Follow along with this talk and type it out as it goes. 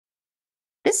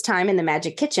This time in the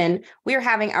Magic Kitchen, we are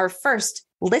having our first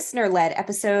listener-led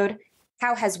episode,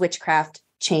 How Has Witchcraft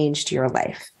Changed Your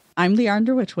Life? I'm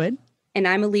Leandra Witchwood. And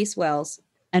I'm Elyse Wells.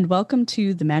 And welcome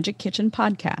to the Magic Kitchen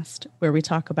podcast, where we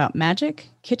talk about magic,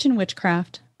 kitchen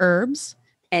witchcraft, herbs,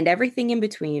 and everything in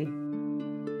between.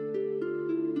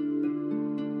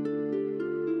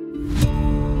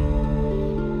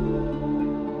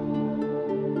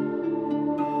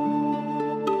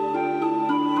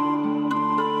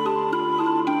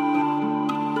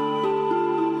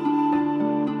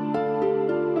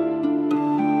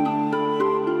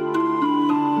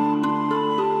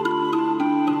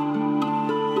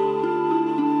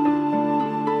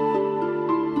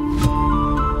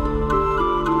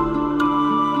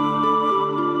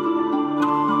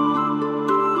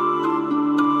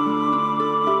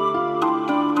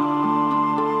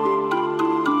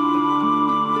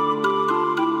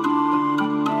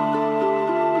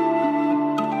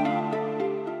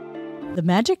 The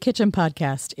Magic Kitchen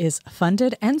podcast is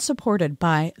funded and supported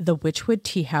by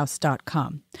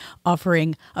thewitchwoodteahouse.com,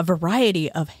 offering a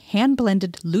variety of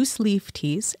hand-blended loose leaf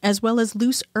teas as well as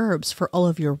loose herbs for all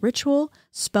of your ritual,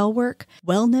 spell work,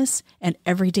 wellness, and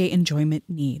everyday enjoyment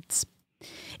needs.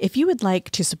 If you would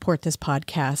like to support this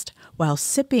podcast while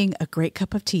sipping a great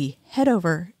cup of tea, head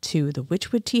over to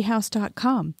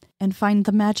thewitchwoodteahouse.com and find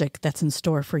the magic that's in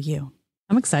store for you.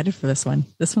 I'm excited for this one.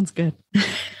 This one's good.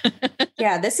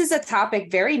 Yeah, this is a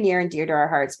topic very near and dear to our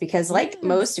hearts because like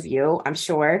most of you, I'm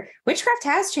sure, witchcraft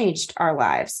has changed our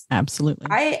lives. Absolutely.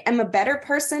 I am a better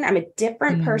person. I'm a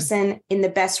different person in the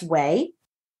best way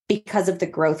because of the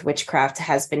growth witchcraft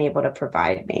has been able to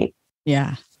provide me.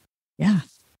 Yeah. Yeah.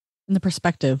 And the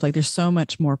perspective, like there's so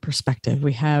much more perspective.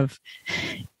 We have,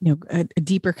 a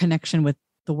deeper connection with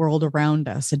the world around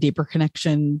us, a deeper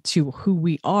connection to who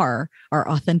we are, our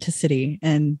authenticity.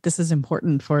 And this is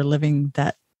important for living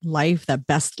that life, that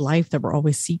best life that we're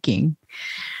always seeking.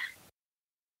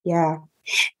 Yeah.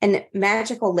 And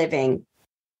magical living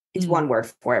is one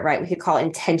word for it, right? We could call it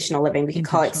intentional living. We could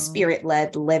call it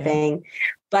spirit-led living. Yeah.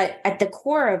 But at the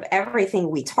core of everything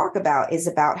we talk about is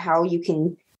about how you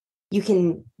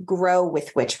can grow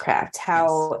with witchcraft,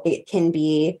 how it can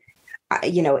be,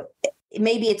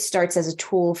 maybe it starts as a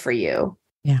tool for you.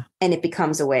 Yeah. And it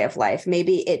becomes a way of life.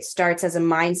 Maybe it starts as a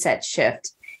mindset shift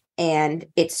and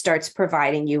it starts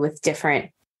providing you with different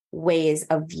ways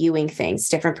of viewing things,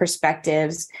 different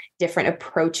perspectives, different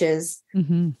approaches.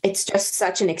 Mm-hmm. It's just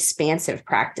such an expansive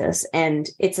practice. And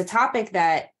it's a topic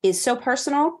that is so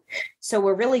personal. So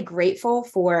we're really grateful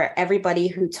for everybody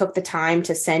who took the time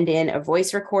to send in a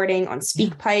voice recording on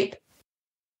SpeakPipe.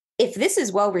 If this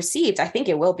is well received, I think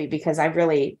it will be because I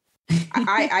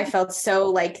felt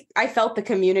I felt the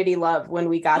community love when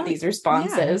we got these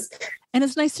responses. Yeah. And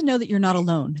it's nice to know that you're not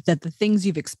alone, that the things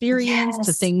you've experienced,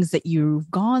 the things that you've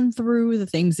gone through, the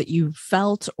things that you've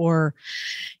felt, or,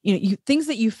 things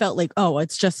that you felt like, oh,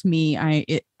 it's just me.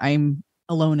 I'm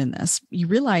alone in this. You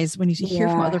realize when you hear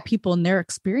from other people and their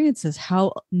experiences,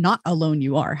 how not alone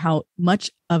you are, how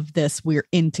much of this we're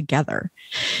in together.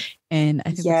 And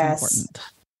I think that's important.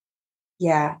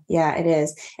 Yeah, it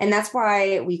is. And that's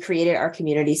why we created our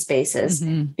community spaces,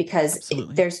 because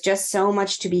there's just so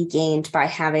much to be gained by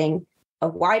having a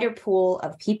wider pool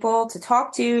of people to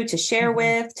talk to share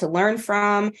with, to learn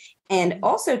from, and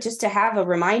also just to have a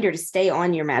reminder to stay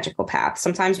on your magical path.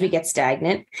 Sometimes we get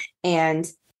stagnant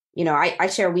and, I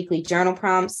share weekly journal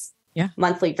prompts,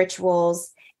 monthly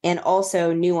rituals, and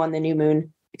also new on the new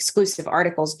moon exclusive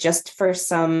articles just for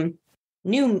some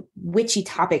new witchy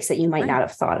topics that you might not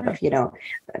have thought of,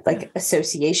 like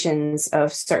associations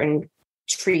of certain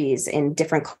trees in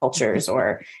different cultures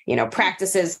or,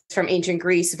 practices from ancient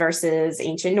Greece versus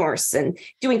ancient Norse and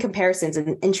doing comparisons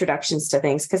and introductions to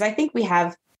things. Because I think we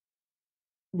have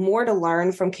more to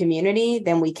learn from community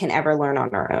than we can ever learn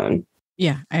on our own.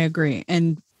 Yeah, I agree.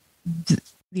 And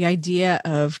the idea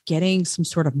of getting some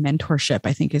sort of mentorship,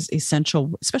 I think, is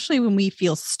essential, especially when we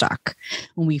feel stuck,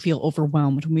 when we feel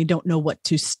overwhelmed, when we don't know what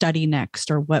to study next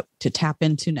or what to tap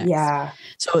into next. Yeah.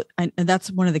 So and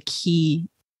that's one of the key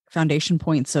foundation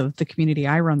points of the community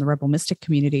I run, the Rebel Mystic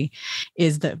community,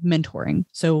 is the mentoring.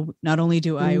 So not only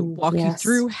do I walk you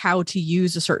through how to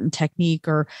use a certain technique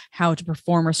or how to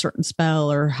perform a certain spell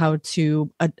or how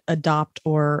to adopt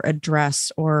or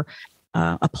address or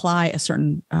apply a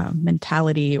certain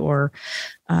mentality or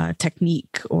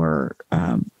technique or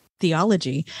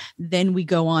theology, then we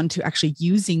go on to actually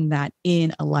using that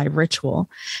in a live ritual.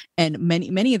 And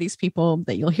many of these people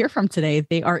that you'll hear from today,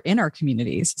 they are in our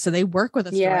communities. So they work with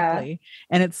us directly.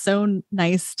 And it's so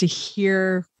nice to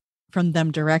hear from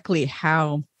them directly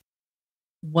how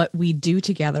what we do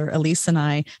together, Elyse and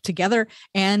I, together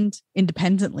and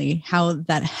independently, how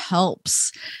that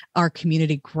helps our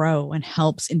community grow and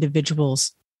helps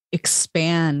individuals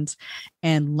expand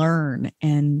and learn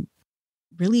and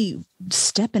really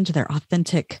step into their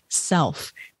authentic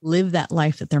self, live that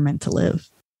life that they're meant to live.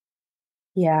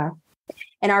 Yeah.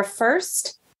 And our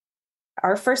first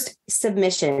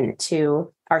submission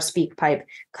to our Speak Pipe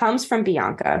comes from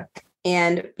Bianca.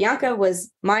 And Bianca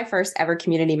was my first ever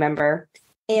community member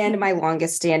and my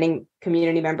longest standing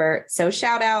community member. So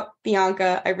shout out,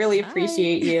 Bianca. I really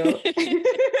appreciate you.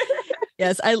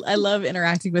 Yes, I love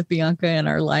interacting with Bianca in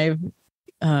our live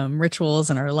rituals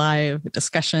and our live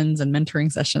discussions and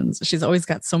mentoring sessions. She's always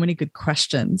got so many good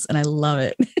questions and I love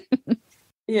it.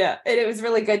 Yeah. And it was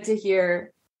really good to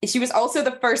hear. She was also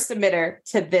the first submitter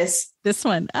to this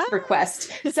one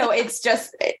request. So it's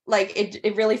just like,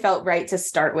 it really felt right to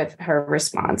start with her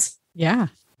response. Yeah.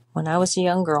 When I was a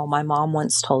young girl, my mom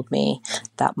once told me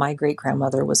that my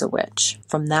great-grandmother was a witch.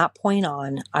 From that point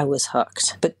on, I was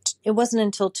hooked. But it wasn't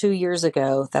until 2 years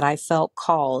ago that I felt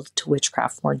called to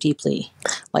witchcraft more deeply,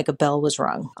 like a bell was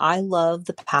rung. I love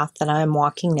the path that I'm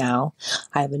walking now.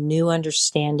 I have a new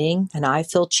understanding, and I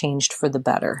feel changed for the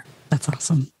better. That's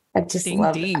awesome. I just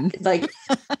love it. Like,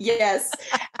 yes,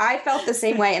 I felt the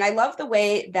same way. And I llove the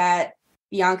way that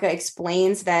Bianca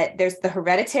explains that there's the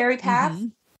hereditary path,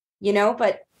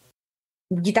 but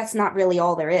that's not really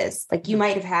all there is. Like you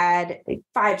might have had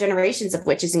 5 generations of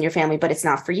witches in your family, but it's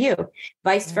not for you.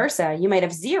 Vice versa. You might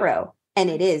have 0 and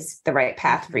it is the right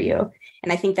path for you.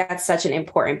 And I think that's such an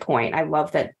important point. I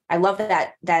love that. I love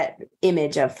that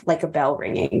image of like a bell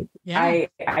ringing. Yeah.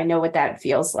 I know what that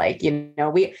feels like.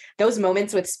 Those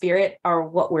moments with spirit are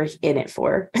what we're in it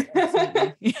for.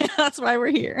 Yeah, that's why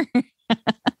we're here.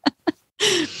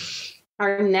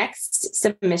 Our next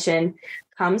submission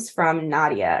comes from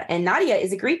Nadia, and Nadia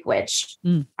is a Greek witch.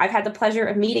 I've had the pleasure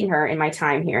of meeting her in my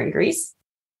time here in Greece.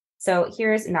 So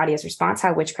here's Nadia's response,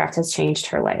 how witchcraft has changed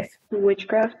her life.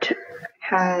 Witchcraft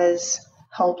has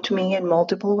helped me in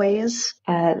multiple ways.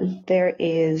 There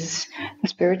is a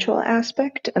spiritual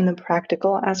aspect and the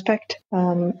practical aspect.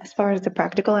 As far as the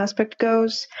practical aspect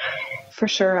goes, for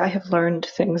sure I have learned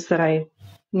things that I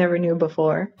never knew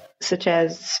before, such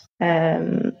as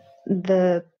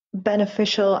the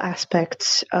beneficial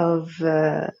aspects of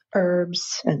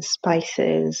herbs and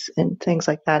spices and things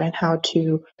like that, and how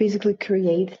to basically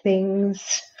create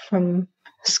things from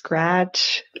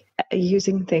scratch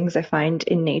using things I find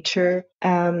in nature.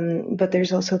 But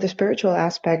there's also the spiritual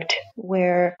aspect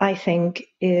where I think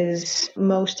is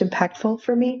most impactful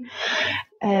for me.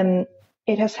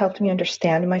 It has helped me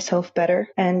understand myself better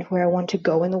and where I want to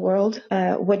go in the world,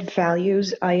 what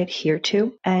values I adhere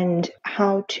to, and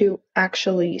how to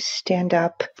actually stand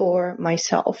up for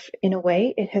myself. In a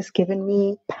way, it has given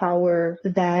me power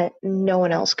that no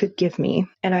one else could give me.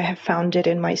 And I have found it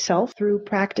in myself through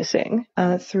practicing,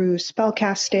 through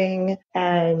spellcasting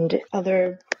and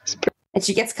other and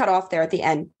she gets cut off there at the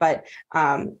end, but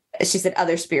she said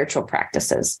other spiritual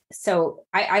practices. So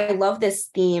I love this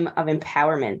theme of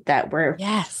empowerment that we're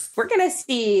going to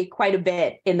see quite a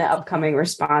bit in the upcoming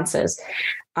responses.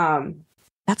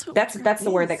 That's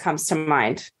the word that comes to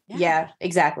mind. Yeah,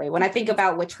 exactly. When I think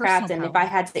about witchcraft, and if I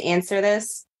had to answer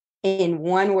this in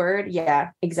one word,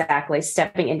 exactly.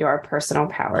 Stepping into our personal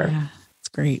power. Yeah, it's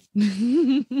great.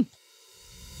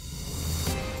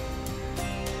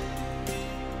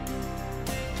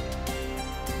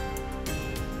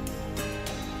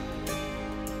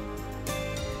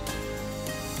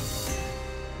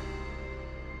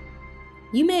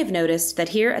 You may have noticed that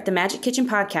here at the Magic Kitchen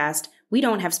Podcast, we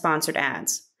don't have sponsored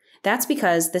ads. That's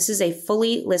because this is a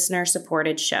fully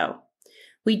listener-supported show.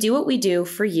 We do what we do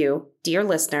for you, dear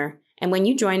listener, and when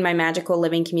you join my magical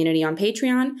living community on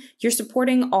Patreon, you're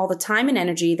supporting all the time and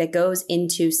energy that goes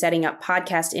into setting up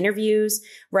podcast interviews,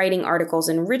 writing articles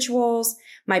and rituals,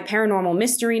 my paranormal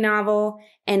mystery novel,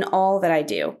 and all that I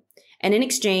do. And in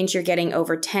exchange, you're getting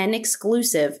over 10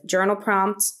 exclusive journal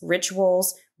prompts,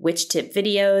 rituals, witch tip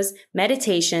videos,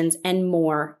 meditations, and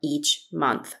more each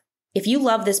month. If you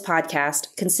love this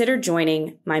podcast, consider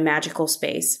joining my magical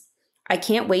space. I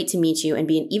can't wait to meet you and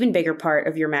be an even bigger part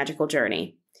of your magical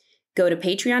journey. Go to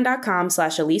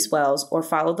patreon.com/Elyse Wells or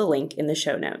follow the link in the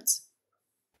show notes.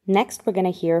 Next, we're going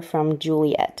to hear from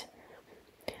Juliet.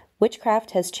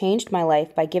 Witchcraft has changed my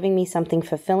life by giving me something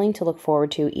fulfilling to look forward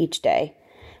to each day.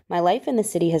 My life in the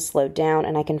city has slowed down,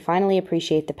 and I can finally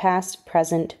appreciate the past,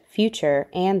 present, future,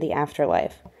 and the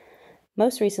afterlife.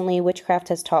 Most recently, witchcraft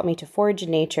has taught me to forage in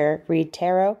nature, read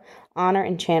tarot, honor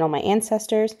and channel my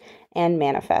ancestors, and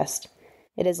manifest.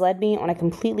 It has led me on a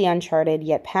completely uncharted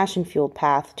yet passion-fueled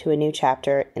path to a new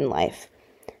chapter in life.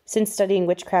 Since studying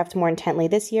witchcraft more intently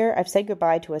this year, I've said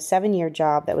goodbye to a 7-year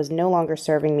job that was no longer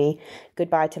serving me,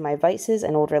 goodbye to my vices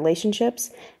and old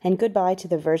relationships, and goodbye to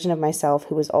the version of myself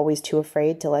who was always too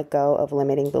afraid to let go of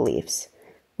limiting beliefs.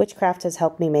 Witchcraft has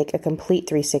helped me make a complete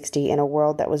 360 in a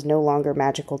world that was no longer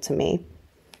magical to me.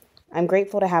 I'm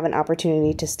grateful to have an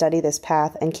opportunity to study this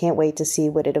path and can't wait to see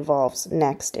what it evolves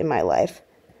next in my life.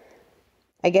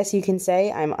 I guess you can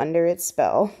say I'm under its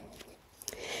spell.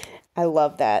 I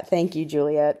love that. Thank you,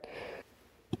 Juliet.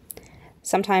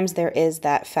 Sometimes there is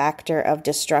that factor of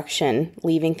destruction,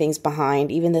 leaving things behind,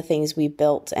 even the things we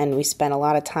built and we spent a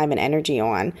lot of time and energy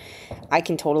on. I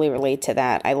can totally relate to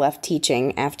that. I left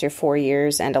teaching after 4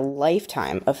 years and a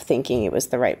lifetime of thinking it was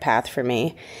the right path for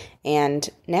me. And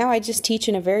now I just teach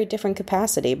in a very different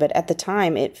capacity. But at the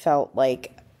time, it felt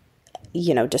like,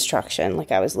 destruction,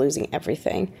 like I was losing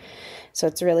everything. So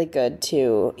it's really good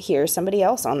to hear somebody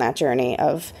else on that journey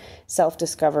of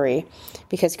self-discovery,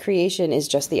 because creation is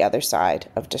just the other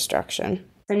side of destruction.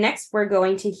 So next, we're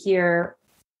going to hear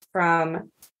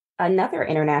from another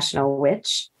international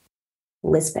witch,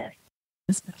 Lisbeth.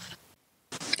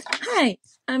 Hi,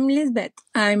 I'm Lisbeth.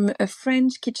 I'm a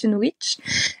French kitchen witch,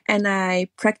 and I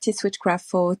practice witchcraft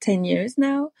for 10 years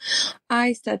now.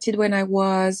 I started when I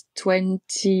was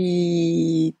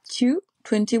 22,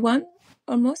 21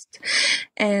 almost.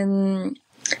 And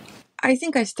I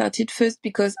think I started first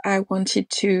because I wanted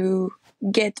to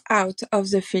get out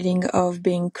of the feeling of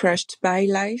being crushed by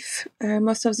life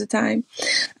most of the time.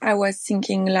 I was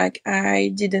thinking like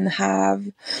I didn't have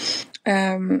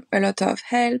a lot of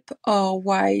help or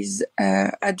wise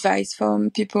advice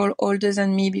from people older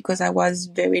than me because I was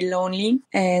very lonely,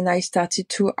 and I started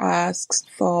to ask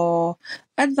for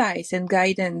advice and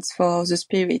guidance for the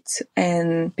spirits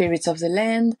and spirits of the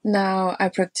land. Now I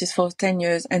practice for 10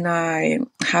 years and I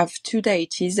have 2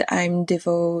 deities I'm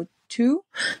devoted to.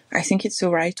 I think it's the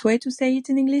right way to say it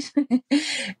in English.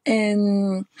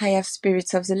 And I have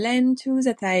spirits of the land too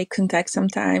that I contact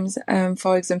sometimes.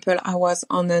 For example, I was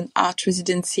on an art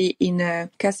residency in a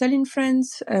castle in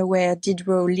France where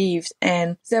Diderot lived,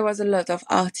 and there was a lot of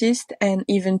artists and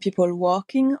even people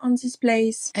working on this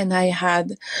place. And I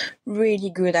had really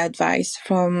good advice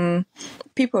from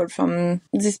people from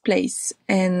this place.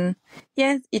 And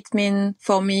yes, it means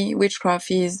for me, witchcraft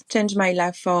is changed my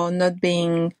life for not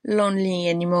being lonely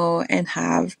anymore and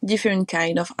have different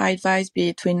kind of advice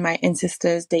between my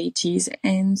ancestors, deities,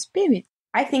 and spirits.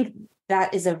 I think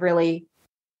that is a really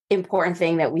important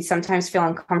thing that we sometimes feel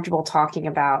uncomfortable talking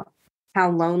about, how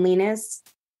loneliness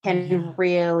can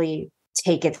really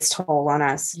take its toll on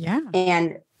us. Yeah.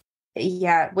 And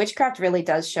witchcraft really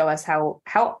does show us how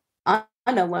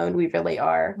unalone we really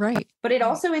are. Right. But it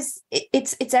also is,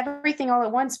 it's everything all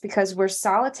at once, because we're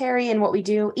solitary in what we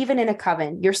do. Even in a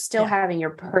coven, you're still having your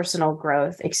personal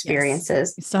growth experiences.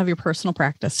 Yes. You still have your personal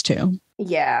practice too.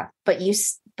 Yeah. But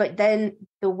then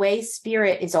the way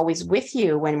spirit is always with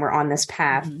you when we're on this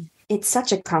path, it's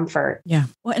such a comfort. Yeah.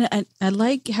 Well, and I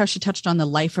like how she touched on the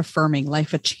life affirming,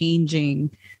 life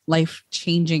changing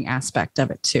aspect of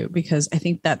it too, because I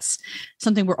think that's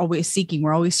something we're always seeking.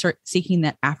 We're always seeking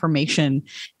that affirmation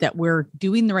that we're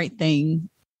doing the right thing,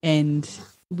 and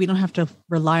we don't have to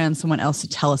rely on someone else to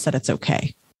tell us that it's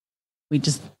okay. We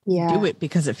just do it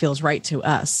because it feels right to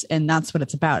us. And that's what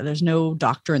it's about. There's no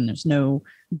doctrine. There's no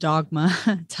dogma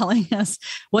telling us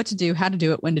what to do, how to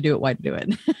do it, when to do it, why to do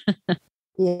it.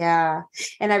 Yeah.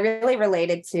 And I really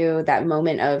related to that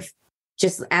moment of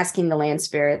just asking the land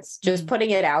spirits, just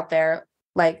putting it out there.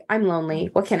 Like, I'm lonely.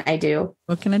 What can I do?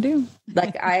 What can I do?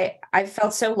 Like I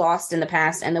felt so lost in the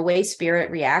past, and the way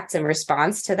spirit reacts and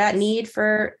responds to that need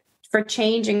for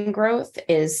change and growth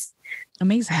is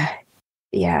amazing.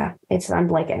 Yeah, it's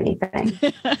unlike anything.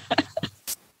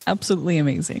 Absolutely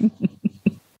amazing.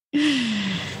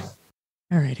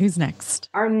 All right, who's next?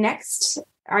 Our next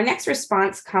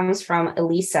response comes from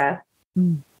Elyse.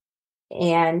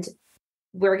 And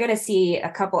we're going to see a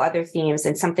couple other themes,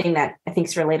 and something that I think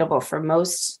is relatable for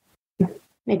most,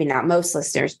 maybe not most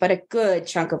listeners, but a good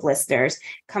chunk of listeners,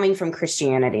 coming from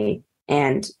Christianity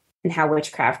and how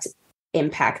witchcraft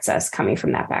impacts us coming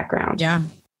from that background. Yeah.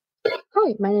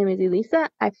 Hi, my name is Elyse.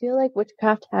 I feel like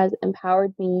witchcraft has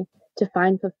empowered me to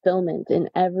find fulfillment in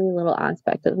every little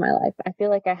aspect of my life. I feel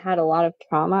like I had a lot of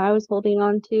trauma I was holding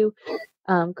on to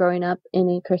growing up in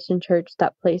a Christian church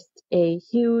that placed a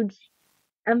huge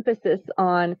emphasis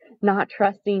on not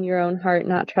trusting your own heart,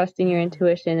 not trusting your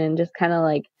intuition, and just kind of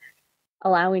like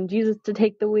allowing Jesus to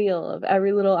take the wheel of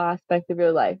every little aspect of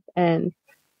your life. And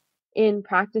in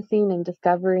practicing and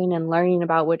discovering and learning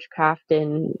about witchcraft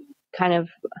and kind of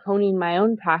honing my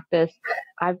own practice,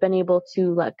 I've been able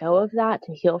to let go of that,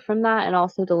 to heal from that, and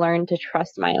also to learn to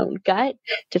trust my own gut,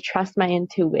 to trust my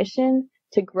intuition,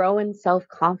 to grow in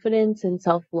self-confidence and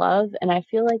self-love. And I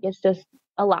feel like it's just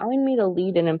allowing me to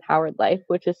lead an empowered life,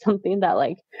 which is something that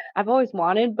like I've always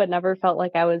wanted, but never felt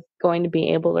like I was going to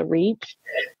be able to reach.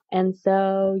 And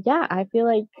so, yeah, I feel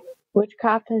like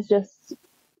witchcraft has just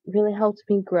really helped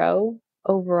me grow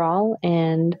overall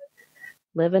and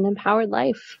live an empowered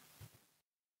life.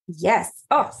 Yes.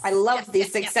 Oh, I love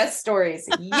these success stories.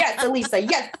 Yes, Elisa.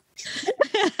 Yes.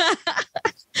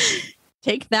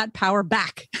 Take that power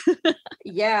back.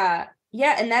 Yeah.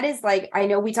 Yeah. And that is like, I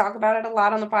know we talk about it a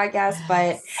lot on the podcast,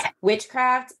 but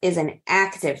witchcraft is an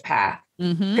active path.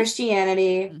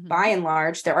 Christianity, by and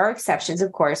large, there are exceptions,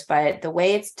 of course, but the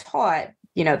way it's taught,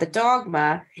 you know, the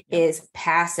dogma is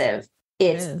passive.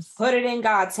 It's put it in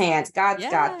God's hands. God's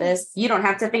got this. You don't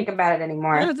have to think about it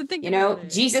anymore. You know,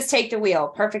 Jesus, take the wheel.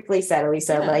 Perfectly said,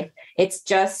 Elisa. Like, it's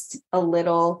just a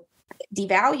little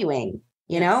devaluing,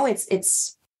 you know,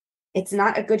 it's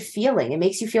not a good feeling. It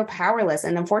makes you feel powerless.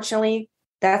 And unfortunately,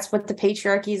 that's what the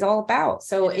patriarchy is all about.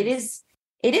 So it is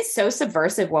so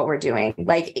subversive what we're doing.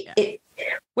 Like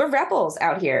we're rebels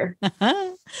out here.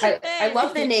 I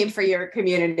love the name for your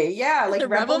community. Yeah. Like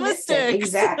Rebel Mystic.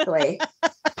 Exactly.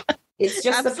 It's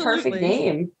just the perfect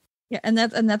name. Yeah. And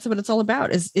that's what it's all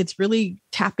about, is it's really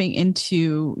tapping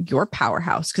into your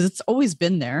powerhouse, because it's always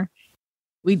been there.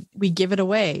 We give it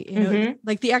away, you know,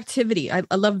 like the activity. I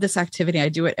love this activity. I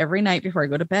do it every night before I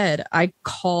go to bed. I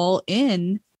call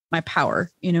in my power,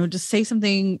 you know, just say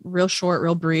something real short,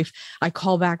 real brief. I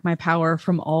call back my power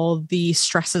from all the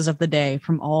stresses of the day,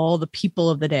 from all the people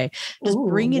of the day. Just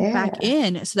bring it back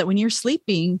in so that when you're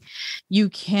sleeping, you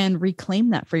can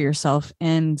reclaim that for yourself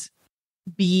and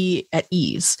be at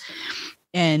ease.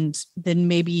 And then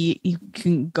maybe you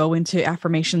can go into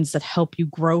affirmations that help you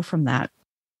grow from that.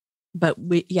 But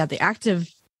the act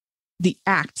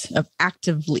of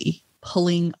actively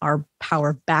pulling our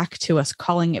power back to us,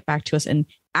 calling it back to us, and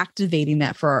activating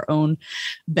that for our own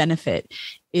benefit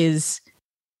is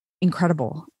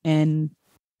incredible. And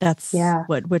that's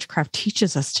what witchcraft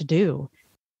teaches us to do.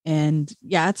 And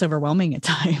it's overwhelming at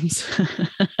times.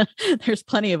 There's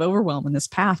plenty of overwhelm in this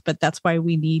path, but that's why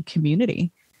we need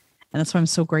community. And that's why I'm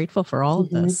so grateful for all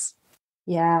of this.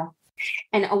 Yeah.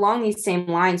 And along these same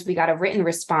lines, we got a written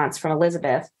response from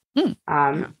Elizabeth.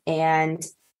 And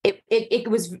it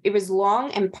was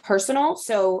long and personal.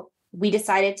 So we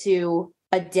decided to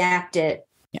adapt it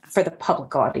for the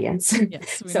public audience.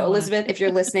 Yes, so Elizabeth, if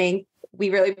you're listening, we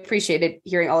really appreciated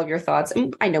hearing all of your thoughts.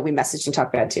 And I know we messaged and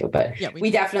talked about it too, but we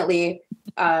definitely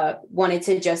wanted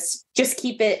to just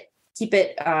keep it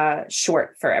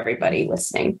short for everybody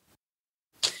listening.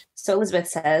 So Elizabeth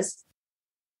says,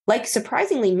 like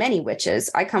surprisingly many witches,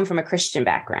 I come from a Christian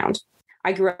background.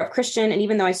 I grew up Christian, and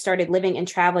even though I started living and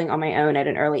traveling on my own at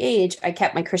an early age, I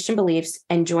kept my Christian beliefs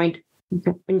and joined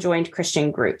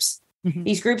Christian groups.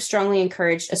 These groups strongly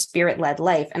encouraged a spirit-led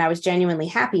life, and I was genuinely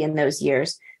happy in those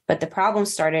years. But the problem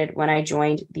started when I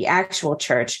joined the actual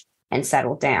church and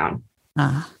settled down.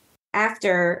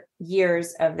 After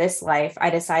years of this life, I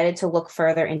decided to look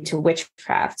further into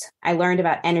witchcraft. I learned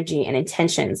about energy and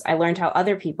intentions. I learned how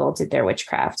other people did their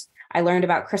witchcraft. I learned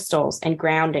about crystals and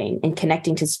grounding and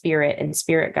connecting to spirit and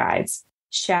spirit guides,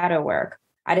 shadow work.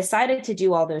 I decided to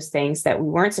do all those things that we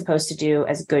weren't supposed to do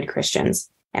as good Christians,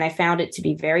 and I found it to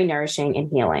be very nourishing and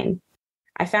healing.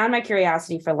 I found my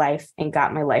curiosity for life and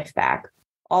got my life back,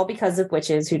 all because of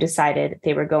witches who decided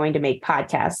they were going to make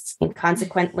podcasts and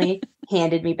consequently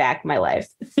handed me back my life.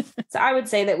 So I would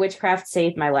say that witchcraft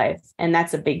saved my life, and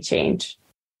that's a big change.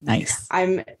 Nice.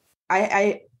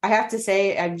 I have to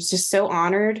say, I'm just so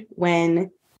honored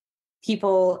when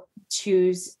people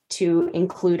choose to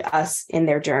include us in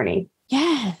their journey.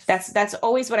 Yes. That's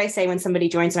always what I say when somebody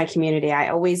joins my community. I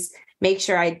always make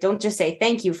sure I don't just say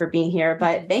thank you for being here,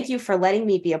 but thank you for letting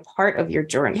me be a part of your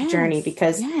journey,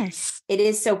 because it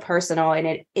is so personal, and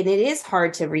it is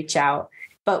hard to reach out.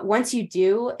 But once you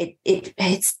do,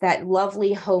 it's that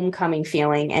lovely homecoming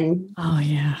feeling. And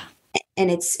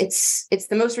and it's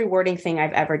the most rewarding thing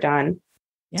I've ever done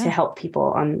to help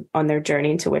people on their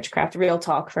journey into witchcraft. Real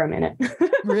talk for a minute.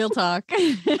 Real talk.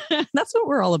 That's what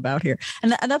we're all about here.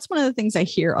 And that's one of the things I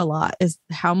hear a lot, is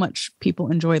how much people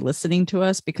enjoy listening to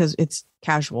us, because it's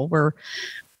casual. We're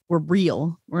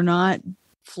real. We're not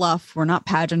fluff. We're not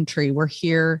pageantry. We're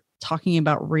here talking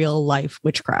about real life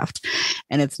witchcraft.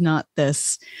 And it's not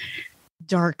this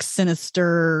dark,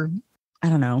 sinister, I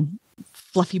don't know,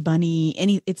 fluffy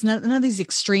bunny. It's not none of these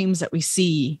extremes that we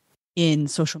see in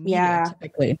social media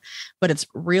typically, but it's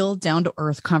real down to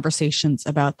earth conversations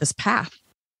about this path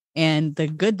and the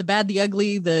good, the bad, the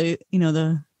ugly, the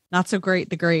not so great,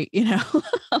 the great,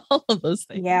 all of those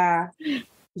things. Yeah.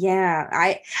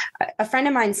 Yeah. A friend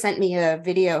of mine sent me a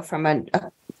video from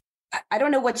I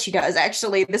don't know what she does.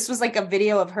 Actually, this was like a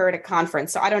video of her at a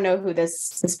conference. So I don't know who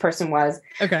this person was.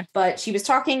 Okay. But she was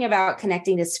talking about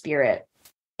connecting to spirit.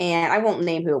 And I won't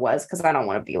name who it was because I don't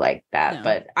want to be like that. No.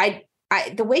 But I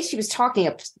the way she was talking,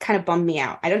 it kind of bummed me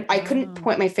out. I couldn't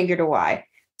point my finger to why.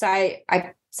 So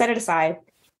I set it aside,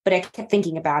 but I kept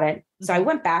thinking about it. So I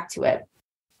went back to it.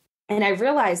 And I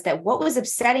realized that what was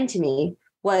upsetting to me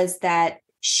was that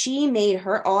she made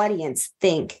her audience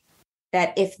think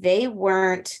that if they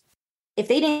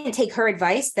didn't take her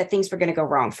advice, that things were going to go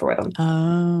wrong for them.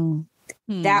 Oh.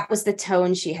 That was the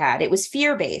tone she had. It was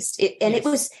fear-based.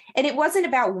 It wasn't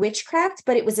about witchcraft,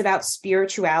 but it was about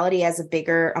spirituality as a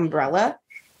bigger umbrella.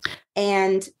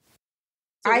 And so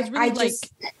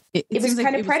it was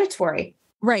kind of predatory.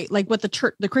 Right. Like what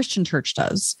the Christian church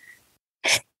does.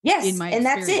 Yes. And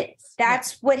that's it.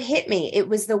 That's what hit me. It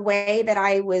was the way that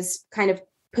I was kind of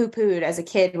poo-pooed as a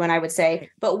kid when I would say,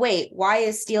 but wait, why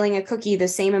is stealing a cookie the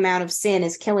same amount of sin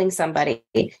as killing somebody?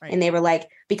 Right. And they were like,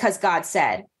 because God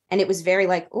said. And it was very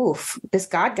like, oof, this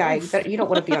God guy, you don't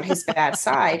want to be on his bad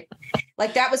side.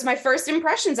 Like that was my first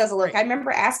impressions as a look. Right. I remember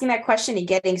asking that question and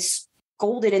getting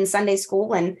scolded in Sunday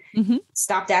school and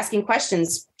stopped asking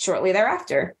questions shortly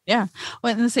thereafter. Yeah.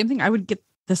 Well, and the same thing, I would get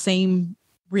the same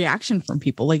reaction from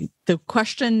people. Like the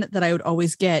question that I would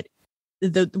always get,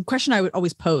 the question I would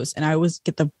always pose, and I always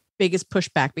get the biggest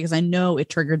pushback because I know it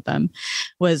triggered them,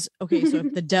 was, okay, so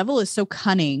if the devil is so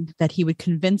cunning that he would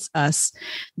convince us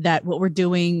that what we're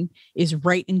doing is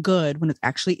right and good when it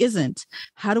actually isn't,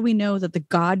 how do we know that the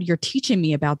God you're teaching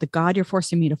me about, the God you're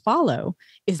forcing me to follow,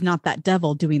 is not that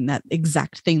devil doing that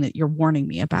exact thing that you're warning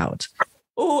me about?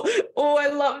 Oh, I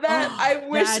love that.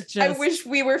 I wish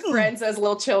we were friends as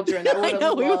little children. I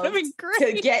know, we would have been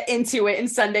great to get into it in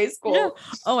Sunday school. Yeah.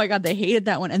 Oh my God, they hated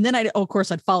that one. And then of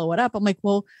course, I'd follow it up. I'm like,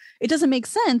 well, it doesn't make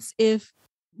sense if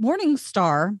Morning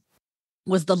Star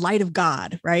was the light of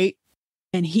God, right?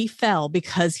 And he fell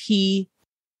because he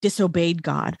disobeyed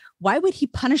God. Why would he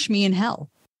punish me in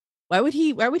hell? Why would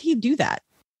he do that?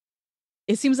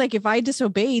 It seems like if I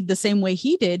disobeyed the same way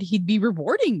he did, he'd be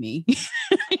rewarding me.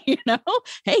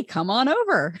 Hey, come on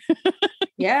over.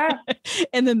 Yeah.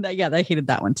 And then, they hated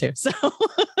that one too. So,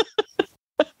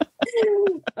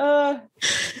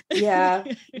 yeah,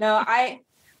 no,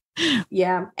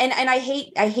 And I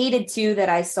hated too that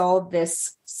I saw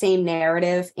this same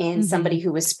narrative in somebody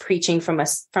who was preaching from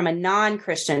a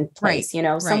non-Christian place,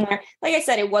 somewhere, like I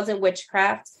said, it wasn't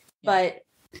witchcraft, but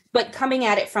coming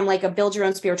at it from like a build your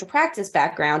own spiritual practice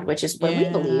background, which is what we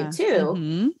believe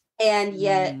too. And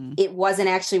yet it wasn't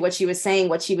actually what she was saying.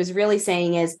 What she was really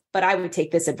saying is, but I would take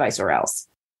this advice or else.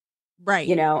 Right.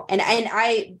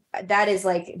 And that is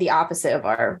like the opposite of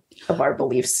our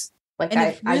beliefs. Like,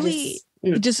 and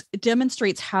it just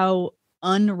demonstrates how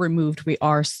unremoved we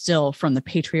are still from the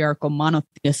patriarchal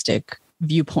monotheistic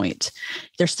viewpoint.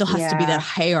 There still has to be that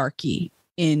hierarchy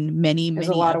in many There's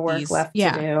a lot of work left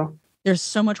to do. There's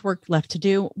so much work left to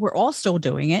do. We're all still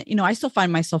doing it. I still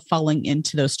find myself falling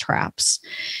into those traps.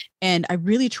 And I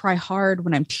really try hard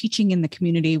when I'm teaching in the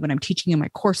community, when I'm teaching in my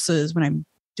courses, when I'm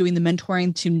doing the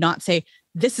mentoring, to not say,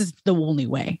 this is the only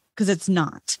way, because it's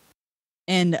not.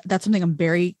 And that's something I'm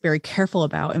very, very careful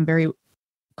about and very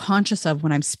conscious of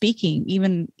when I'm speaking,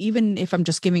 even if I'm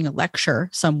just giving a lecture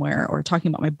somewhere or talking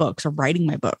about my books or writing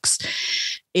my books.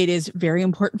 It is very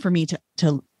important for me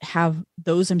to have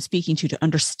those I'm speaking to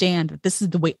understand that this is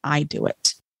the way I do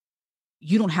it.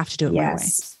 You don't have to do it my way.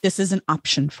 This is an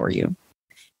option for you.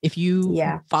 If you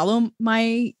follow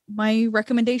my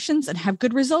recommendations and have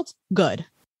good results, good.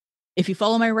 If you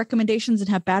follow my recommendations and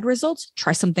have bad results,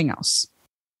 try something else.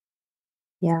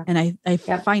 Yeah. And I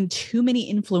find too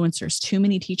many influencers, too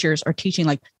many teachers are teaching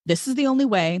like, this is the only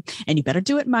way and you better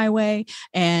do it my way.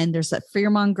 And there's that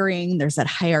fear mongering, there's that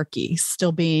hierarchy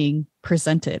still being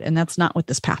presented. And that's not what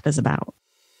this path is about.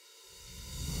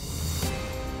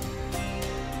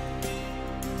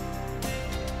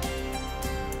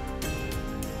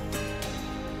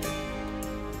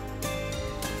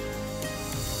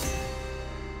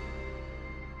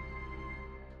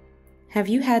 Have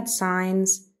you had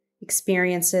signs,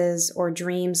 experiences, or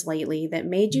dreams lately that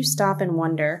made you stop and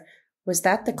wonder, was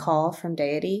that the call from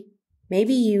deity?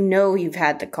 Maybe you've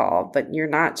had the call, but you're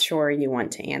not sure you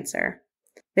want to answer.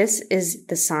 This is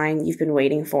the sign you've been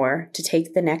waiting for to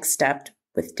take the next step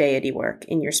with deity work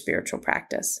in your spiritual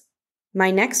practice.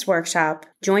 My next workshop,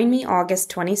 join me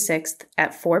August 26th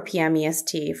at 4 p.m.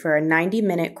 EST for a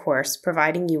 90-minute course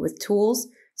providing you with tools,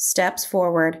 steps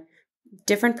forward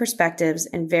different perspectives,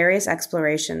 and various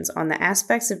explorations on the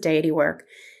aspects of deity work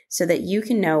so that you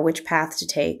can know which path to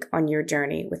take on your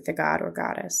journey with the god or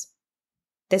goddess.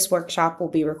 This workshop will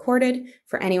be recorded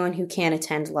for anyone who can't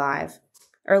attend live.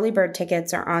 Early bird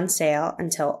tickets are on sale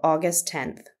until August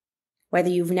 10th. Whether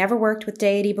you've never worked with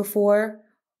deity before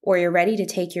or you're ready to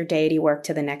take your deity work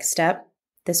to the next step,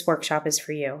 this workshop is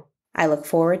for you. I look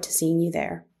forward to seeing you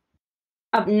there.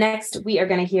 Up next, we are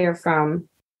going to hear from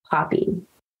Poppy.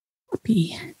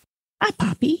 Poppy. Hi,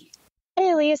 Poppy. Hey,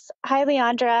 Elyse. Hi,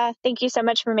 Leandra. Thank you so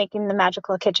much for making the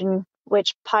Magical Kitchen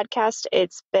Witch podcast.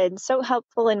 It's been so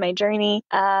helpful in my journey.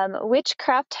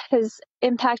 Witchcraft has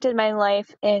impacted my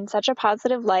life in such a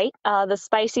positive light. The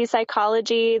spicy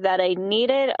psychology that I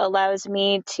needed allows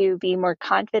me to be more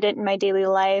confident in my daily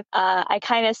life. I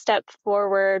kind of step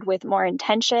forward with more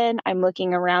intention. I'm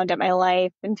looking around at my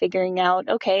life and figuring out,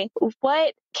 okay,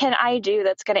 what can I do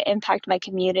that's going to impact my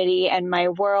community and my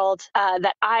world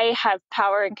that I have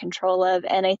power and control of?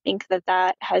 And I think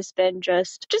that has been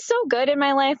just so good in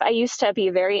my life. I used to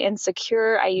be very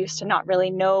insecure. I used to not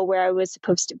really know where I was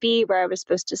supposed to be, where I was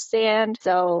supposed to stand.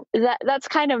 So that's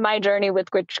kind of my journey with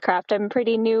witchcraft. I'm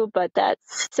pretty new, but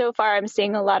so far I'm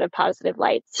seeing a lot of positive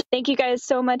lights. Thank you guys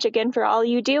so much again for all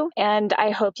you do. And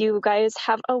I hope you guys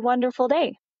have a wonderful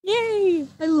day. Yay.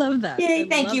 I love that. Yay.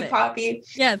 Thank you, Poppy.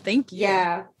 Yeah. Thank you.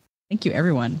 Yeah. Thank you,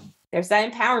 everyone. There's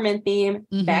that empowerment theme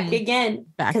back again,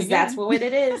 because that's what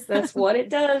it is. That's what it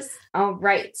does. All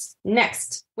right.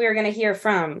 Next, we're going to hear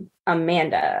from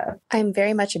Amanda. I'm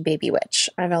very much a baby witch.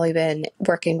 I've only been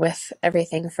working with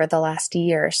everything for the last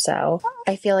year or so.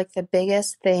 I feel like the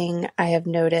biggest thing I have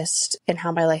noticed in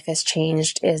how my life has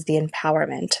changed is the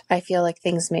empowerment. I feel like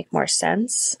things make more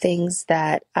sense. Things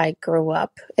that I grew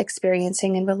up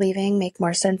experiencing and believing make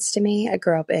more sense to me. I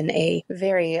grew up in a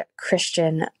very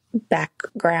Christian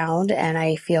background, and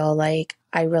I feel like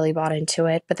I really bought into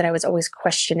it, but then I was always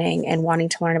questioning and wanting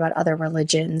to learn about other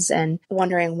religions and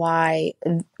wondering why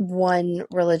one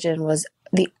religion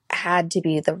had to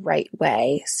be the right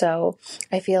way. So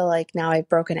I feel like now I've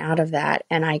broken out of that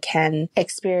and I can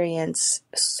experience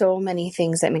so many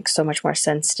things that make so much more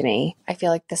sense to me. I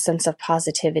feel like the sense of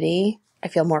positivity, I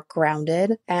feel more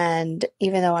grounded. And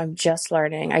even though I'm just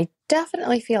learning, I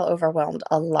definitely feel overwhelmed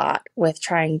a lot with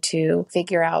trying to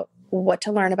figure out what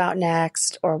to learn about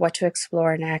next or what to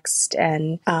explore next.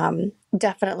 And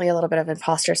definitely a little bit of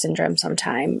imposter syndrome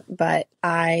sometime. But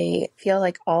I feel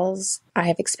like all I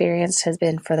have experienced has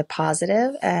been for the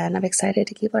positive, and I'm excited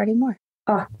to keep learning more.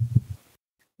 Oh,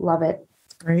 love it.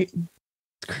 Great.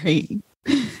 Great.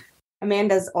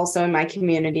 Amanda's also in my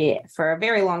community for a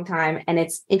very long time. And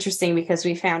it's interesting because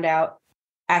we found out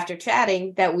after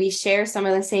chatting that we share some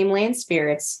of the same land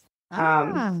spirits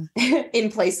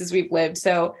in places we've lived.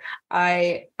 So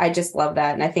I just love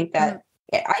that. And I think that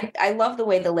I love the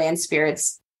way the land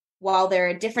spirits, while they're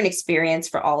a different experience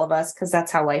for all of us, because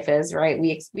that's how life is, right?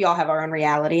 We all have our own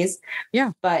realities.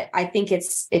 Yeah. But I think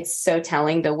it's so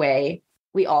telling the way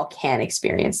we all can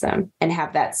experience them and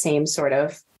have that same sort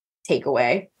of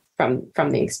takeaway from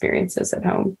the experiences at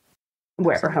home,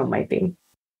 wherever home might be.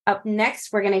 Up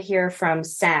next, we're going to hear from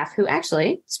Saf, who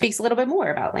actually speaks a little bit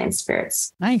more about land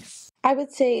spirits. Nice. I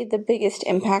would say the biggest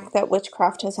impact that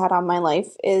witchcraft has had on my life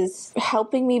is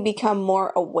helping me become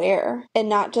more aware, and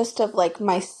not just of like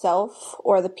myself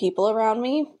or the people around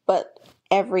me, but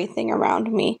everything around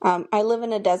me. I live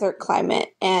in a desert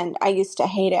climate and I used to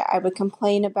hate it. I would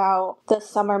complain about the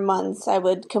summer months. I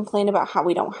would complain about how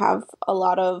we don't have a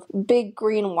lot of big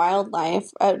green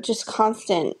wildlife, just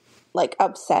constant like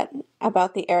upset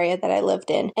about the area that I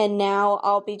lived in. And now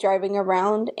I'll be driving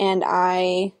around and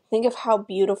I think of how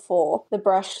beautiful the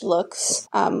brush looks.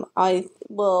 I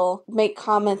will make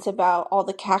comments about all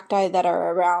the cacti that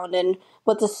are around and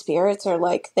what the spirits are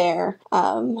like there.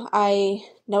 I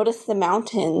notice the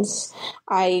mountains.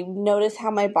 I notice how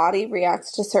my body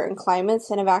reacts to certain climates,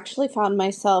 and I've actually found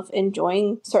myself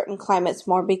enjoying certain climates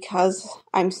more because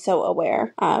I'm so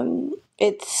aware.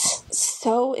 It's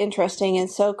so interesting and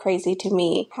so crazy to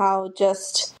me how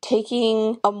just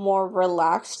taking a more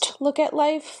relaxed look at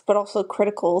life, but also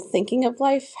critical thinking of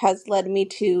life, has led me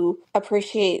to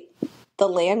appreciate the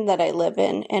land that I live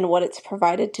in and what it's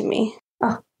provided to me.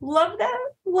 Oh, love that.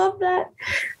 Love that.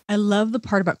 I love the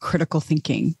part about critical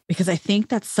thinking, because I think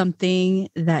that's something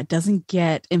that doesn't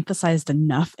get emphasized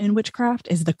enough in witchcraft,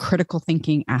 is the critical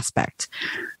thinking aspect.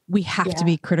 We have to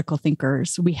be critical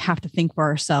thinkers. We have to think for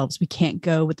ourselves. We can't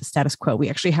go with the status quo. We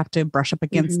actually have to brush up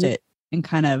against it and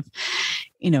kind of,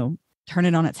 turn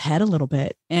it on its head a little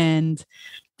bit. And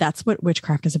that's what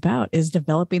witchcraft is about, is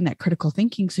developing that critical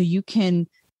thinking so you can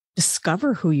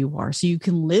discover who you are, so you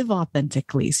can live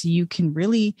authentically, so you can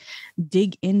really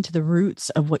dig into the roots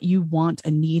of what you want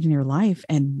and need in your life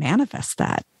and manifest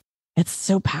that. It's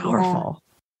so powerful.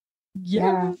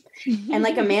 Yeah. And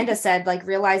like Amanda said, like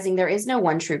realizing there is no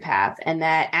one true path, and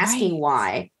that asking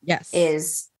why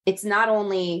it's not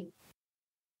only,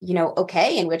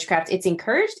 okay in witchcraft, it's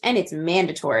encouraged and it's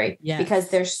mandatory because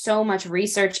there's so much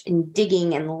research and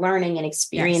digging and learning and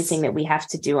experiencing that we have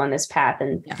to do on this path.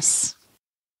 And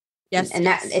and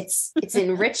that it's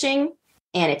enriching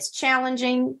and it's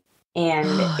challenging,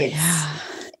 and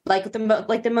like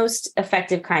the most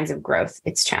effective kinds of growth.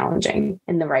 It's challenging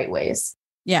in the right ways.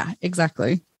 Yeah,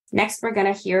 exactly. Next, we're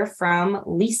going to hear from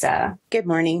Lisa. Good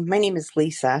morning. My name is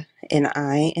Lisa, and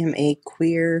I am a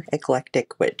queer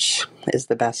eclectic witch, is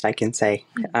the best I can say.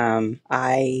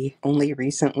 I only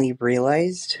recently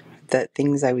realized that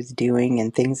things I was doing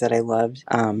and things that I loved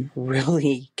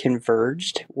really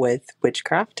converged with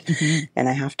witchcraft. And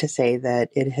I have to say that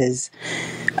it has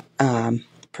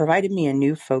provided me a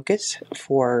new focus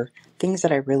for things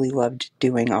that I really loved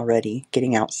doing already,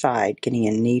 getting outside, getting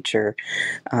in nature,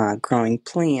 growing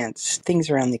plants, things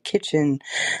around the kitchen.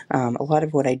 A lot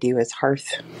of what I do is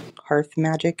hearth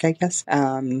magic, I guess.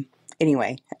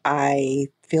 Anyway, I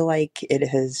feel like it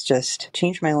has just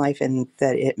changed my life, and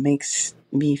that it makes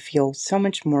me feel so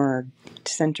much more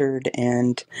centered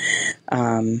and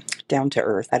down to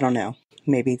earth. I don't know.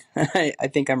 Maybe I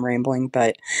think I'm rambling,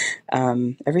 but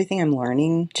everything I'm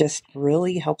learning just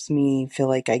really helps me feel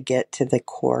like I get to the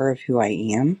core of who I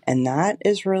am. And that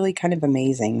is really kind of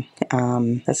amazing.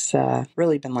 That's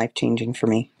really been life-changing for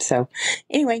me. So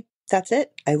anyway, that's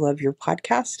it. I love your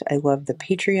podcast. I love the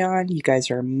Patreon. You guys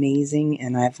are amazing,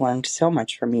 and I've learned so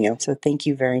much from you. So thank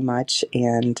you very much,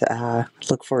 and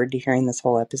look forward to hearing this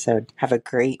whole episode. Have a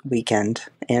great weekend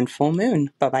and full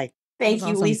moon. Bye-bye. Thank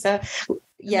you, Lisa.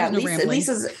 Yeah,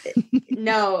 Lisa's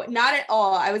no, not at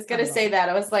all. I was going to say that.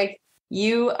 I was like,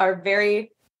 you're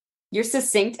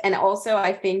succinct. And also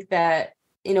I think that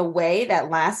in a way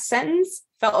that last sentence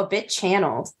felt a bit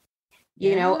channeled,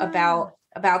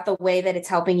 about the way that it's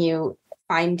helping you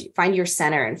find your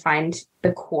center and find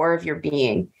the core of your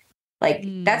being. Like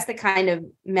that's the kind of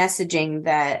messaging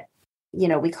that, we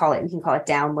can call it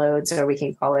downloads, or we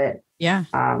can call it,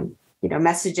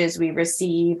 messages we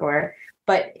receive,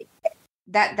 but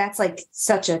that's like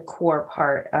such a core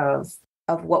part of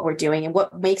what we're doing and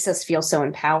what makes us feel so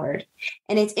empowered.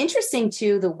 And it's interesting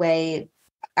too, the way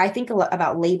I think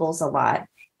about labels a lot,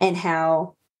 and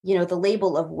how, the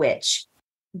label of witch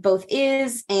both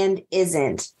is and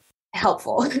isn't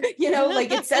helpful, like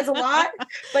it says a lot,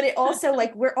 but it also,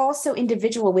 like, we're also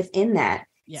individual within that.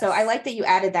 Yes. So I like that you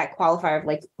added that qualifier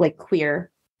of like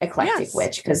queer eclectic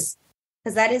witch, because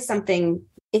that is something.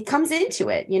 It comes into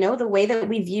it, the way that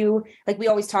we view, like we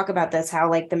always talk about this, how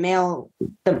like the male,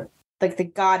 the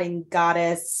god and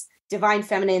goddess, divine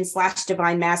feminine /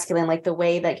 divine masculine, like the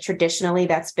way like traditionally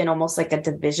that's been almost like a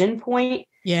division point.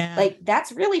 Yeah. Like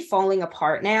that's really falling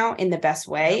apart now in the best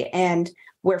way. And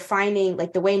we're finding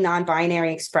like the way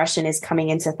non-binary expression is coming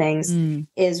into things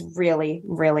is really,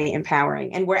 really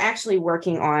empowering. And we're actually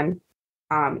working on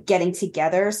getting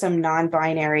together some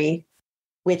non-binary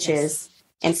witches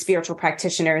and spiritual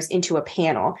practitioners into a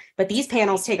panel. But these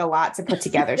panels take a lot to put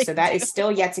together. So that is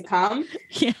still yet to come.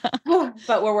 Yeah.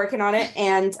 But we're working on it.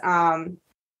 And,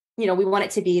 we want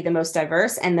it to be the most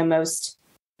diverse and the most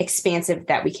expansive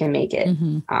that we can make it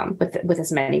with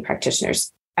as many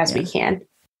practitioners as we can.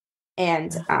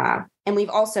 And we've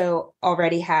also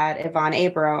already had Yvonne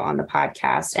Abro on the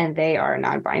podcast, and they are a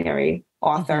non-binary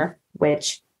author,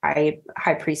 which high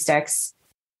priestess,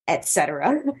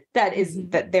 etc.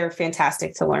 That they're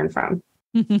fantastic to learn from.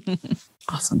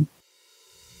 Awesome.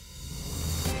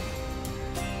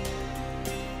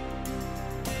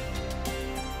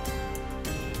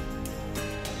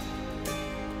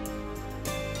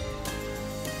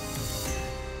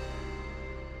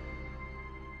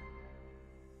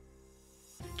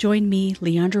 Join me,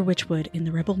 Leandra Witchwood, in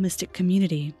the Rebel Mystic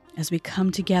community as we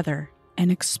come together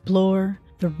and explore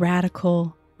the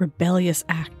radical, rebellious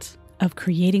act of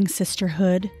creating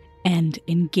sisterhood and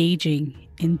engaging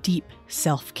in deep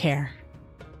self-care.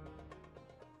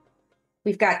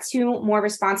 We've got 2 more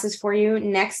responses for you.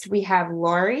 Next, we have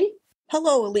Lori.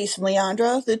 Hello, Elyse and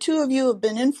Leandra. The two of you have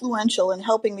been influential in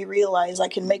helping me realize I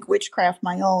can make witchcraft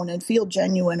my own and feel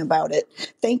genuine about it.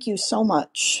 Thank you so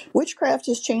much. Witchcraft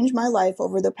has changed my life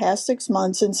over the past 6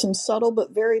 months in some subtle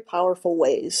but very powerful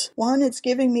ways. One, it's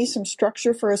giving me some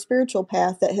structure for a spiritual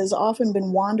path that has often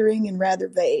been wandering and rather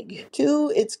vague.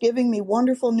 Two, it's giving me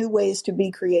wonderful new ways to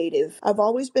be creative. I've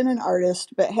always been an artist,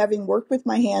 but having worked with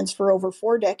my hands for over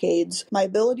 4 decades, my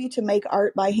ability to make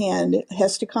art by hand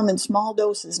has to come in small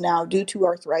doses now due to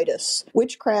arthritis.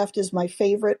 Witchcraft is my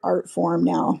favorite art form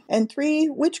now. And 3,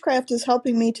 witchcraft is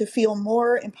helping me to feel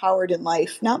more empowered in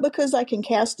life, not because I can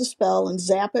cast a spell and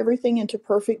zap everything into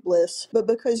perfect bliss, but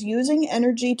because using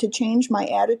energy to change my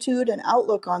attitude and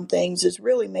outlook on things is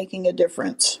really making a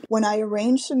difference. When I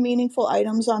arrange some meaningful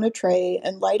items on a tray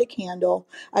and light a candle,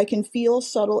 I can feel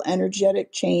subtle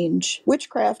energetic change.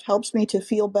 Witchcraft helps me to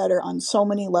feel better on so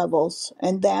many levels,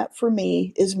 and that, for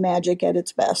me, is magic at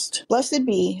its best. Blessed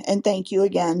be, and thank you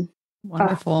again.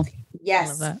 Wonderful.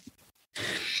 Yes. I love that.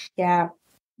 Yeah.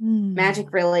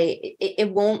 Magic really,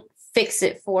 it won't fix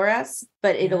it for us,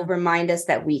 but it'll remind us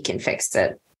that we can fix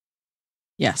it.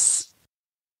 Yes.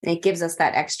 And it gives us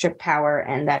that extra power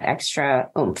and that extra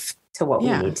oomph to what we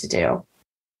need to do.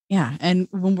 Yeah. And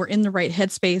when we're in the right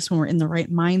headspace, when we're in the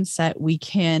right mindset, we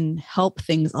can help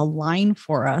things align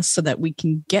for us so that we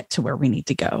can get to where we need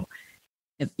to go.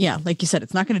 Yeah, like you said,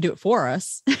 it's not going to do it for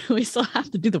us. We still have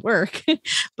to do the work,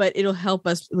 but it'll help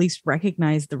us at least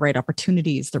recognize the right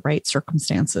opportunities, the right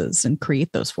circumstances, and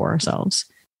create those for ourselves.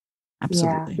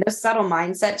 Absolutely. Yeah. Those subtle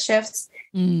mindset shifts,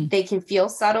 they can feel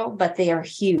subtle, but they are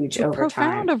huge over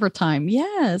profound time. Over time.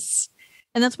 Yes.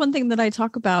 And that's one thing that I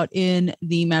talk about in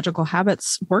the Magical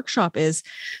Habits workshop is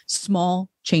small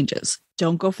changes.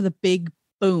 Don't go for the big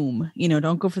boom,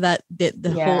 don't go for that,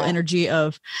 the whole energy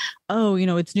of, oh,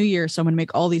 it's New Year, so I'm going to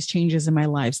make all these changes in my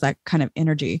lives, that kind of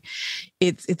energy.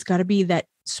 It's got to be that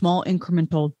small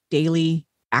incremental daily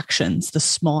actions, the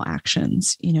small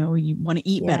actions. You want to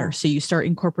eat better, so you start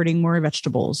incorporating more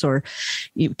vegetables, or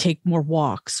you take more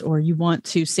walks, or you want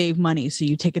to save money, so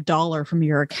you take $1 from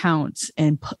your account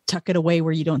and tuck it away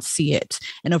where you don't see it.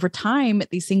 And over time,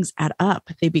 these things add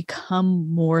up. They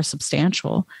become more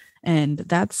substantial. And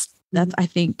that I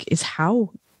think is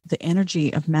how the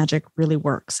energy of magic really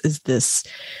works, is this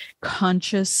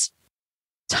conscious,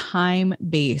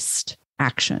 time-based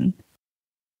action.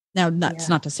 Now, that's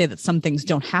not to say that some things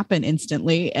don't happen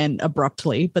instantly and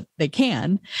abruptly, but they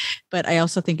can. But I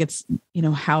also think it's,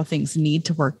 how things need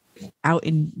to work out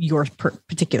in your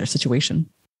particular situation.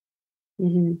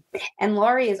 Mm-hmm. And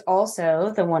Laurie is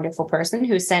also the wonderful person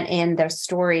who sent in their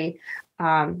story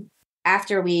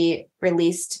after we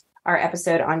released our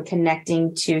episode on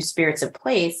connecting to spirits of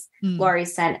place. Laurie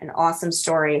sent an awesome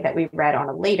story that we read on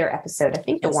a later episode, I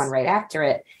think the one right after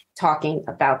it, talking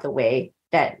about the way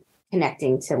that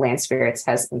connecting to land spirits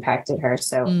has impacted her.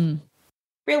 So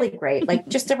really great. Like,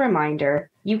 just a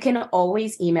reminder, you can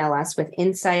always email us with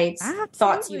insights,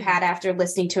 thoughts you had after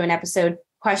listening to an episode,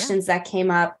 questions that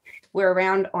came up. We're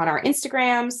around on our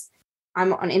Instagrams.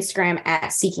 I'm on Instagram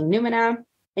at Seeking Numina.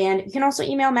 And you can also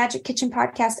email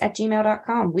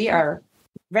magickitchenpodcast@gmail.com. We are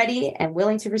ready and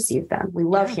willing to receive them. We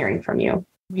love hearing from you.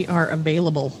 We are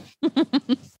available.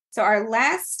 So our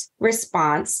last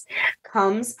response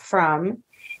comes from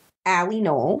Allie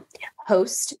Knoll,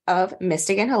 host of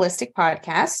Mystic and Holistic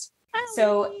Podcast.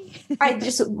 So I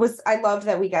love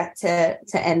that we got to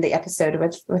end the episode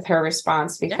with her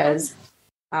response, because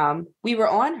we were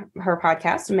on her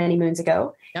podcast many moons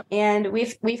ago, and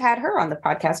we've had her on the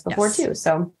podcast before too.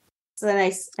 So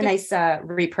it's a nice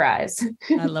reprise.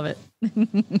 I love it.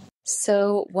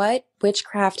 So what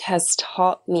witchcraft has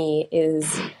taught me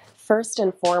is, first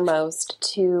and foremost,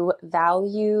 to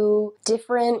value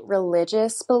different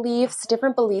religious beliefs,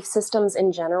 different belief systems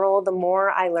in general. The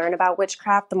more I learn about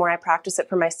witchcraft, the more I practice it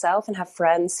for myself and have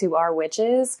friends who are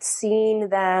witches, seeing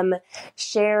them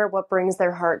share what brings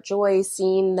their heart joy,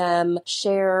 seeing them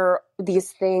share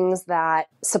these things that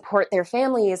support their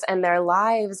families and their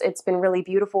lives. It's been really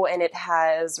beautiful, and it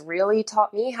has really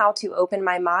taught me how to open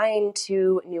my mind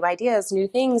to new ideas, new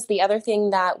things. The other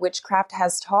thing that witchcraft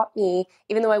has taught me,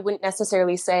 even though I wouldn't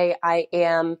necessarily say I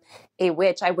am a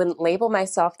witch, I wouldn't label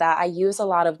myself that, I use a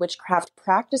lot of witchcraft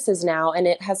practices now, and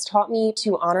it has taught me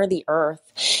to honor the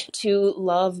earth, to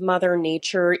love Mother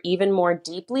Nature even more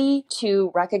deeply,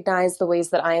 to recognize the ways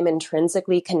that I am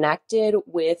intrinsically connected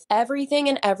with everything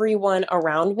and everyone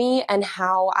around me, and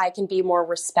how I can be more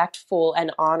respectful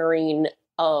and honoring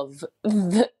of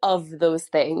those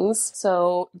things.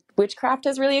 So witchcraft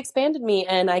has really expanded me,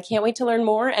 and I can't wait to learn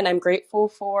more. And I'm grateful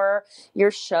for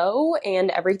your show and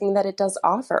everything that it does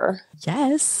offer.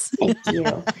 Yes. Thank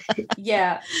you.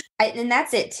 Yeah. And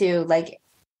that's it too. Like,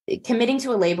 committing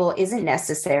to a label isn't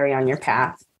necessary on your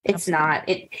path. It's not.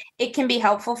 It can be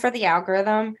helpful for the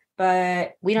algorithm,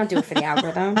 but we don't do it for the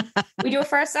algorithm. We do it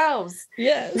for ourselves.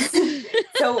 Yes.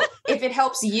 So if it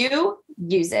helps you,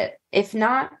 use it. If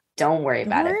not, don't worry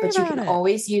about it. But you can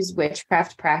always use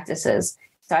witchcraft practices.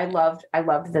 So I loved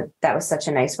that was such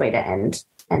a nice way to end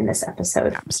this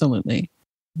episode. Absolutely.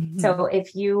 Mm-hmm. So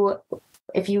if you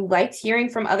liked hearing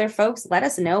from other folks, let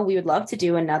us know. We would love to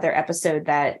do another episode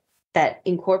that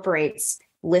incorporates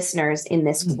listeners in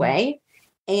this way.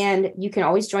 And you can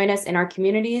always join us in our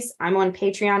communities. I'm on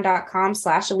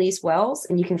patreon.com/Elyse Wells,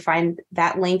 and you can find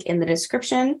that link in the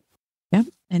description. Yep.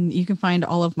 And you can find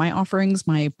all of my offerings,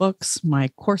 my books, my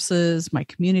courses, my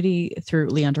community through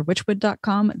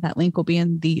leandrawitchwood.com. That link will be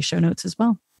in the show notes as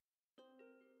well.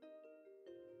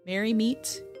 Merry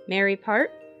meet, merry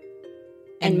part,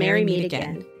 and merry meet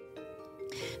again.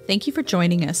 Thank you for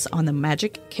joining us on the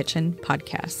Magic Kitchen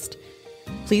podcast.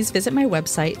 Please visit my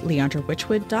website,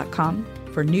 leandrawitchwood.com,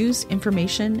 for news,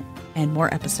 information, and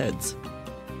more episodes.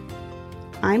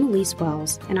 I'm Elyse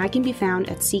Wells, and I can be found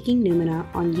at Seeking Numina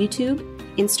on YouTube,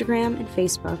 Instagram, and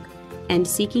Facebook, and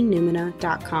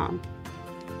seekingnumina.com.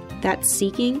 That's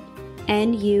Seeking,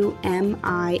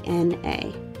 Numina.